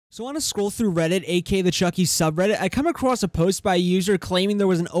So on a scroll through Reddit, aka the Chucky subreddit, I come across a post by a user claiming there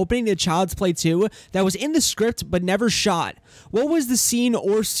was an opening to Child's Play 2 that was in the script but never shot. What was the scene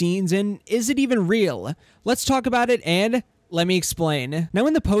or scenes, and is it even real? Let's talk about it, and let me explain. Now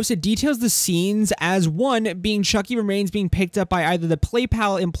in the post, it details the scenes as one being Chucky remains being picked up by either the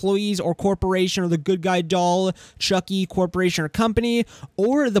PlayPal employees or corporation, or the good guy doll, Chucky corporation or company,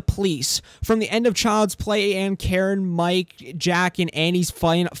 or the police. From the end of Child's Play and Karen, Mike, Jack, and Annie's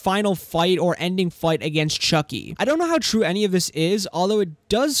final fight or ending fight against Chucky. I don't know how true any of this is, although it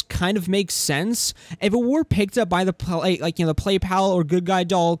does kind of make sense. If it were picked up by the the PlayPal or good guy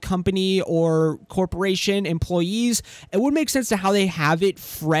doll company or corporation employees, it would make sense to how they have it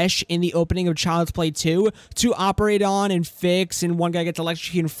fresh in the opening of Child's Play 2 to operate on and fix, and one guy gets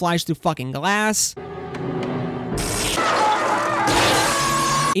electrocuted and flies through fucking glass.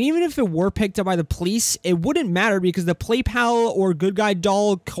 And even if it were picked up by the police, it wouldn't matter because the PlayPal or Good Guy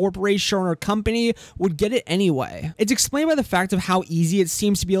Doll corporation or company would get it anyway. It's explained by the fact of how easy it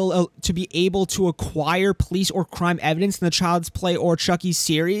seems to be able to acquire police or crime evidence in the Child's Play or Chucky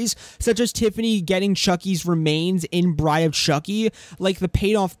series, such as Tiffany getting Chucky's remains in Bride of Chucky, like they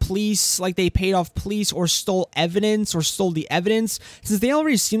paid off police or stole evidence or stole the evidence, since they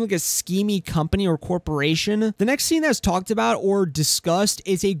already seem like a schemy company or corporation. The next scene that's talked about or discussed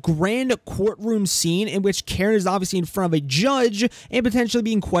is a grand courtroom scene in which Karen is obviously in front of a judge and potentially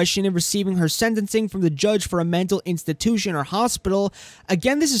being questioned and receiving her sentencing from the judge for a mental institution or hospital.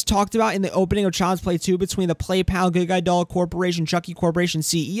 Again, this is talked about in the opening of Child's Play 2 between the PlayPal Good Guy Doll Corporation, Chucky Corporation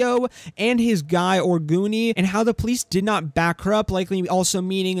CEO, and his guy or Goonie, and how the police did not back her up, likely also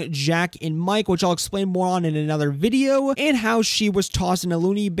meaning Jack and Mike, which I'll explain more on in another video, and how she was tossed in a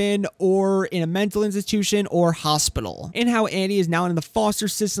loony bin or in a mental institution or hospital, and how Andy is now in the foster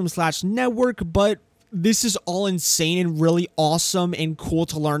system / network. But this is all insane and really awesome and cool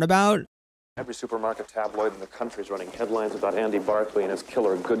to learn about. Every supermarket tabloid in the country is running headlines about Andy Barkley and his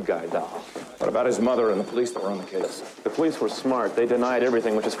killer Good Guy doll. What about his mother and the police that were on the case? The police were smart. They denied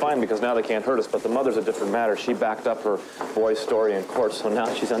everything, which is fine because now they can't hurt us, but the mother's a different matter. She backed up her boy's story in court, so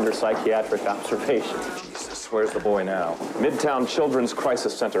now she's under psychiatric observation. Jesus, where's the boy now? Midtown Children's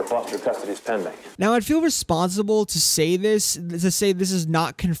Crisis Center. Foster custody's pending. Now, I'd feel responsible to say this is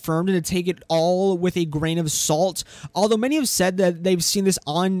not confirmed and to take it all with a grain of salt, although many have said that they've seen this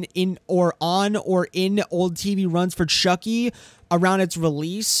on or in old TV runs for Chucky around its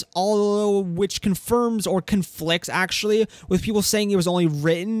release, which confirms or conflicts actually with people saying it was only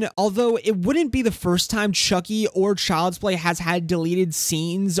written, although it wouldn't be the first time Chucky or Child's Play has had deleted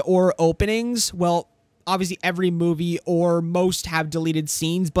scenes or openings. Well, obviously every movie or most have deleted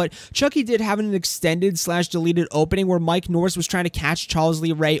scenes, but Chucky did have an extended / deleted opening where Mike Norris was trying to catch Charles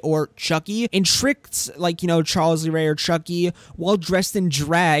Lee Ray or Chucky and tricked Charles Lee Ray or Chucky while dressed in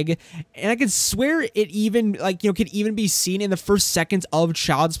drag, and I could swear it even could even be seen in the first seconds of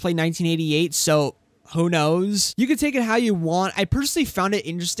Child's Play 1988, so who knows? You can take it how you want. I personally found it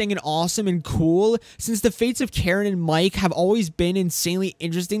interesting and awesome and cool, since the fates of Karen and Mike have always been insanely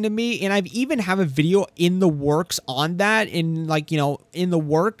interesting to me, and I've even have a video in the works on that, in the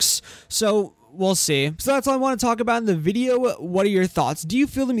works, so we'll see. So that's all I want to talk about in the video. What are your thoughts? Do you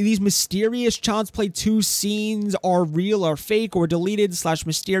feel that these mysterious Child's Play 2 scenes are real or fake, or deleted /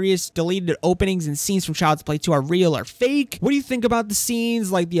 mysterious deleted openings and scenes from Child's Play 2 are real or fake? What do you think about the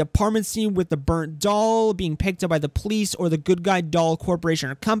scenes like the apartment scene with the burnt doll being picked up by the police or the Good Guy Doll Corporation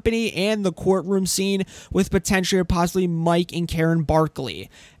or company, and the courtroom scene with potentially or possibly Mike and Karen Barkley?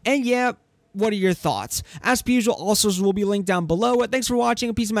 And yeah, what are your thoughts? As per usual, all sources will be linked down below. Thanks for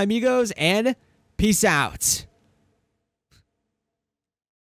watching. Peace, my amigos, and peace out.